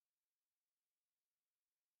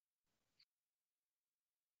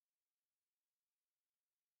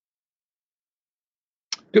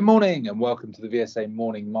Good morning and welcome to the VSA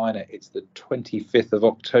Morning Miner. It's the 25th of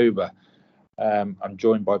October. I'm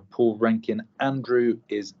joined by Paul Rankin. Andrew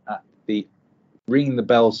is at the ringing the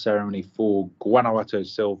bell ceremony for Guanajuato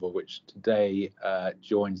Silver, which today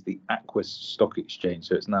joins the Aquis Stock Exchange.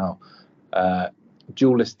 So it's now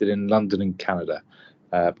dual listed in London and Canada.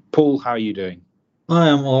 Paul, how are you doing? I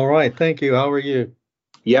am all right. Thank you. How are you?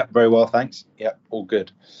 Yeah, very well, thanks. Yeah, all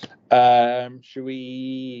good. Should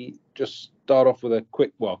we just start off with a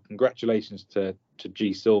quick, congratulations to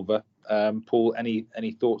G Silver. Paul,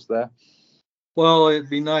 any thoughts there? Well, it'd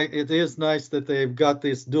be nice. It is nice that they've got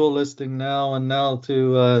this dual listing now, and now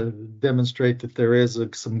to demonstrate that there is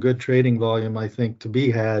some good trading volume, I think, to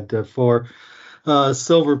be had for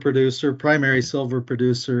silver producer, primary silver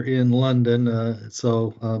producer in London.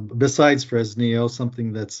 So besides Fresnillo,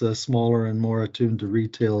 something that's smaller and more attuned to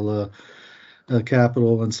retail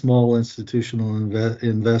capital and small institutional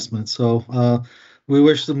investment. So we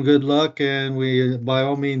wish them good luck, and we by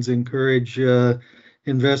all means encourage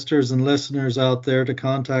investors and listeners out there to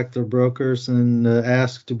contact their brokers and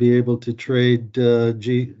ask to be able to trade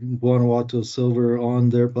Guanajuato Silver on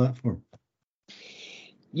their platform.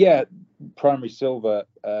 Yeah, primary silver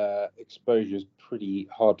exposure is pretty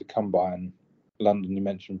hard to come by in London. You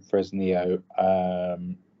mentioned Fresnillo.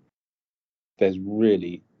 There's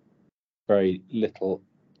really very little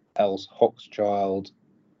else. Hochschild,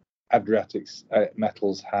 Adriatic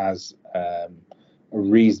Metals has a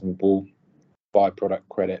reasonable byproduct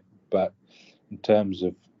credit, but in terms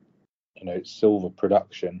of silver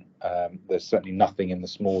production, there's certainly nothing in the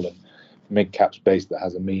small and mid cap space that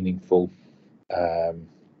has a meaningful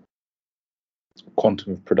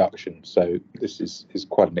quantum of production. So this is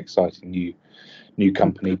quite an exciting new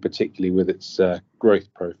company, particularly with its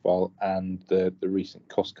growth profile and the recent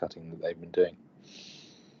cost cutting that they've been doing.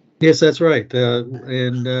 Yes, that's right.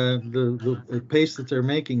 And the pace that they're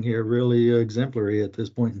making here really exemplary at this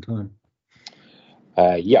point in time.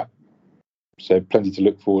 Yeah. So plenty to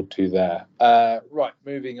look forward to there. Right,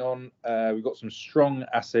 moving on. We've got some strong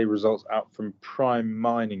assay results out from Prime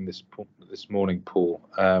Mining this morning, Paul,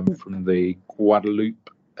 from the Guadalupe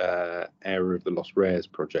area of the Los Reyes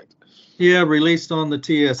project. Yeah, released on the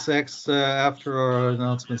TSX after our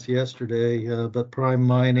announcements yesterday. But Prime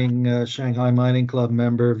Mining, Shanghai Mining Club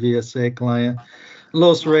member, VSA client,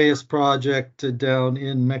 Los Reyes project down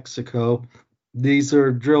in Mexico. These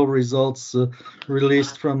are drill results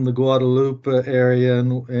released from the Guadalupe area,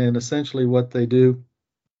 and essentially what they do,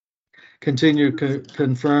 continue to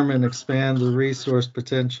confirm and expand the resource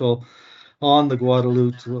potential on the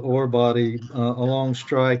Guadalupe ore body along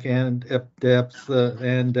strike and depth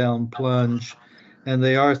and down plunge. And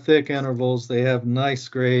they are thick intervals. They have nice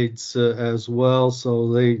grades as well, so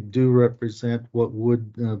they do represent what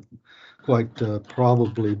would quite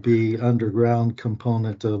probably be underground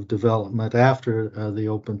component of development after the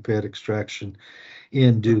open pit extraction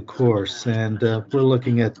in due course. And we're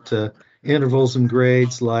looking at intervals and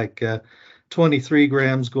grades like 23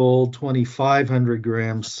 grams gold, 2,500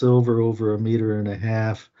 grams silver over 1.5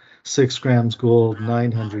 meters, 6 grams gold,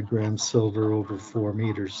 900 grams silver over 4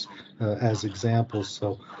 meters as examples.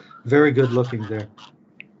 So very good looking there.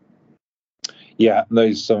 Yeah,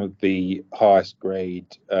 those are some of the highest grade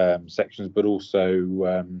sections, but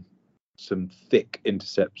also some thick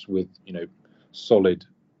intercepts with solid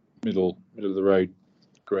middle of the road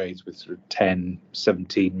grades with sort of 10,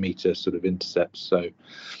 17 meter sort of intercepts. So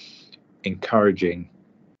encouraging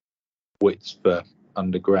widths for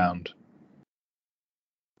underground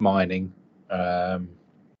mining.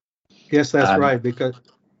 Yes, that's right, because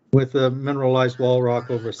with mineralized wall rock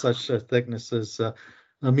over such thicknesses,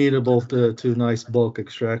 amenable to nice bulk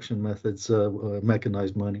extraction methods,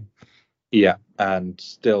 mechanized mining. Yeah, and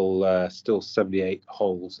still 78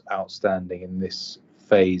 holes outstanding in this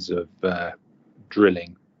phase of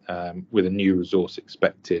drilling, with a new resource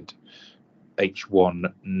expected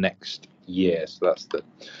H1 next year. So that's the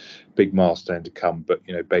big milestone to come. But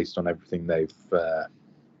based on everything they've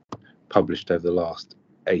published over the last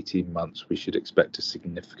 18 months, we should expect a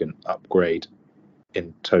significant upgrade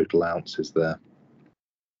in total ounces there.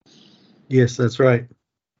 Yes, that's right.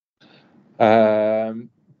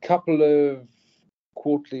 Couple of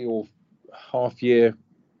quarterly or half-year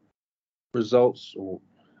results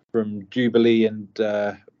from Jubilee and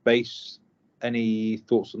Base. Any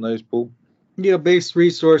thoughts on those, Paul? Yeah, Base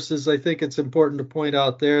Resources, I think it's important to point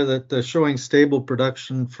out there that showing stable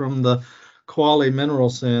production from the Kwale Mineral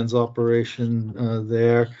Sands operation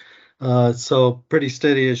there. So pretty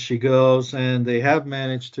steady as she goes, and they have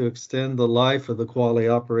managed to extend the life of the Kwale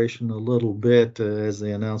operation a little bit, as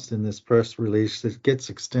they announced in this press release. It gets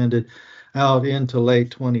extended out into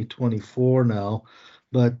late 2024 now.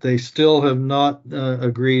 but they still have not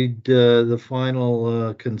agreed the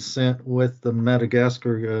final consent with the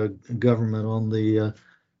Madagascar government on the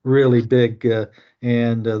really big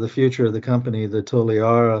and the future of the company, the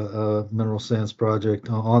Toliara mineral sands project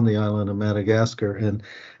on the island of Madagascar. And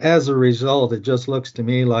as a result, it just looks to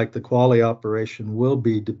me like the Kwale operation will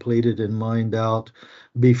be depleted and mined out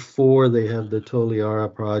before they have the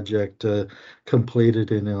Toliara project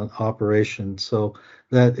completed in operation. So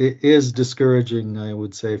that it is discouraging, I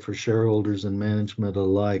would say, for shareholders and management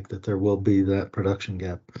alike that there will be that production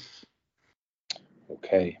gap.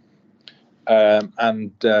 Okay.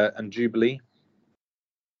 And Jubilee?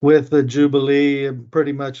 With the Jubilee,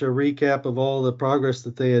 pretty much a recap of all the progress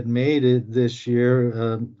that they had made this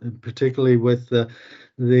year, particularly with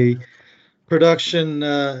the production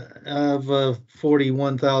of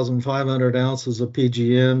 41,500 ounces of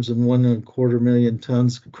PGMs and 1.25 million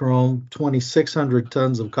tons of chrome, 2,600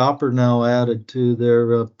 tons of copper now added to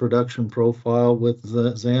their production profile with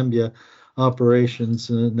the Zambia operations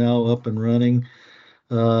now up and running.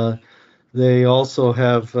 They also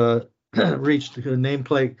have reached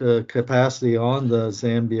nameplate capacity on the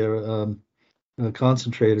Zambia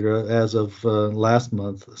concentrator as of last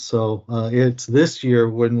month. So it's this year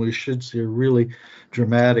when we should see a really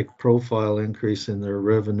dramatic profile increase in their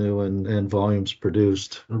revenue and volumes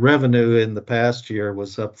produced. Revenue in the past year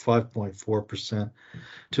was up 5.4%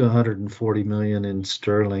 to 140 million in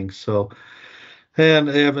sterling. So, and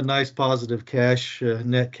they have a nice positive cash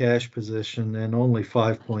net cash position and only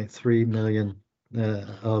 5.3 million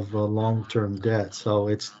of long-term debt. So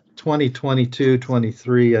it's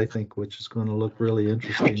 2022-23, I think, which is going to look really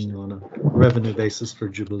interesting on a revenue basis for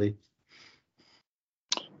Jubilee.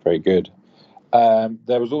 Very good.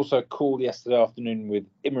 There was also a call yesterday afternoon with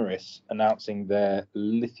Imerys announcing their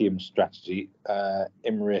lithium strategy.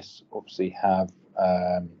 Imerys obviously have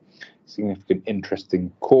significant interest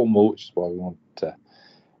in Cornwall, which is why we want to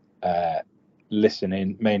listen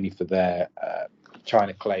in, mainly for their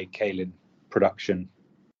China clay kaolin production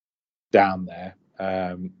down there.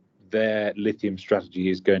 Their lithium strategy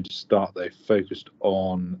is going to start, though, focused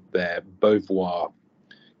on their Beauvoir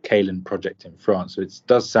kaolin project in France. So it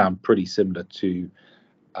does sound pretty similar to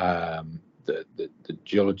the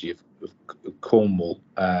geology of Cornwall,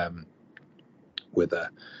 with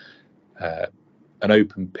an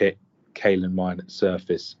open pit kaolin mine at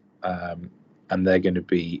surface, and they're going to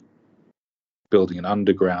be building an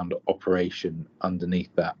underground operation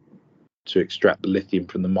underneath that to extract the lithium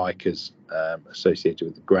from the micas associated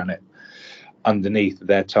with the granite. Underneath,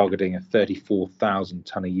 they're targeting a 34,000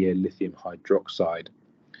 ton a year lithium hydroxide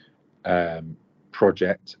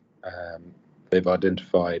project. They've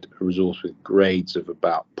identified a resource with grades of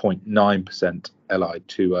about 0.9%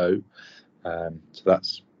 Li2O. So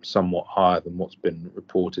that's somewhat higher than what's been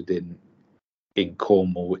reported in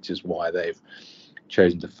Cornwall, which is why they've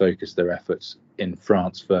chosen to focus their efforts in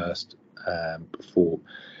France first before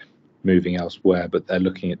moving elsewhere. But they're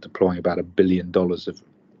looking at deploying about $1 billion of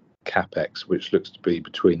capex, which looks to be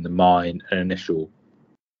between the mine, an initial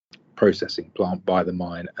processing plant by the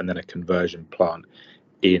mine, and then a conversion plant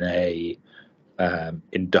in a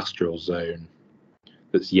industrial zone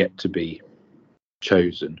that's yet to be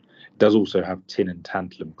chosen. It does also have tin and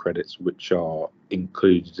tantalum credits, which are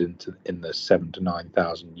included in the 7,000 to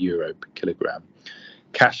 9,000 euro per kilogram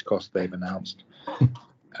cash cost they've announced.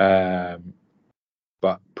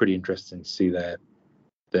 But pretty interesting to see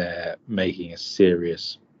they're making a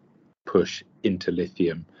serious push into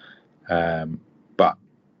lithium. But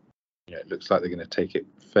it looks like they're going to take it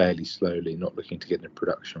fairly slowly, not looking to get into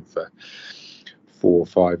production for 4 or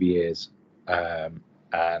 5 years. And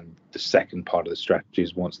the second part of the strategy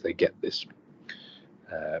is once they get this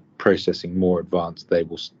processing more advanced,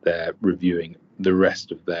 they're reviewing the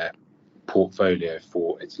rest of their portfolio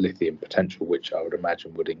for its lithium potential, which I would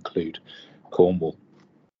imagine would include Cornwall.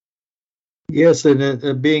 Yes,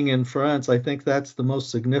 and being in France, I think that's the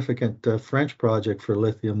most significant French project for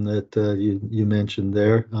lithium that you mentioned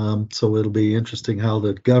there. So it'll be interesting how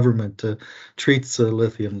the government treats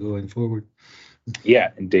lithium going forward.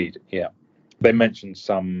 Yeah, indeed. Yeah, they mentioned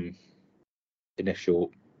some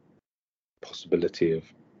initial possibility of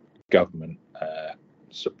government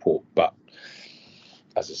support, but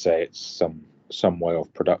as I say, it's some way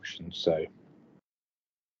off production. So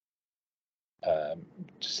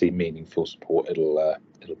to see meaningful support, it'll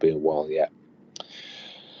be a while yet.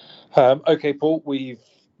 Okay, Paul, we've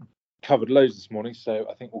covered loads this morning, so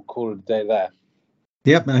I think we'll call it a day there.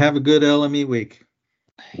 Yep, and have a good LME week.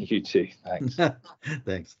 You too. Thanks.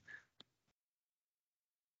 Thanks.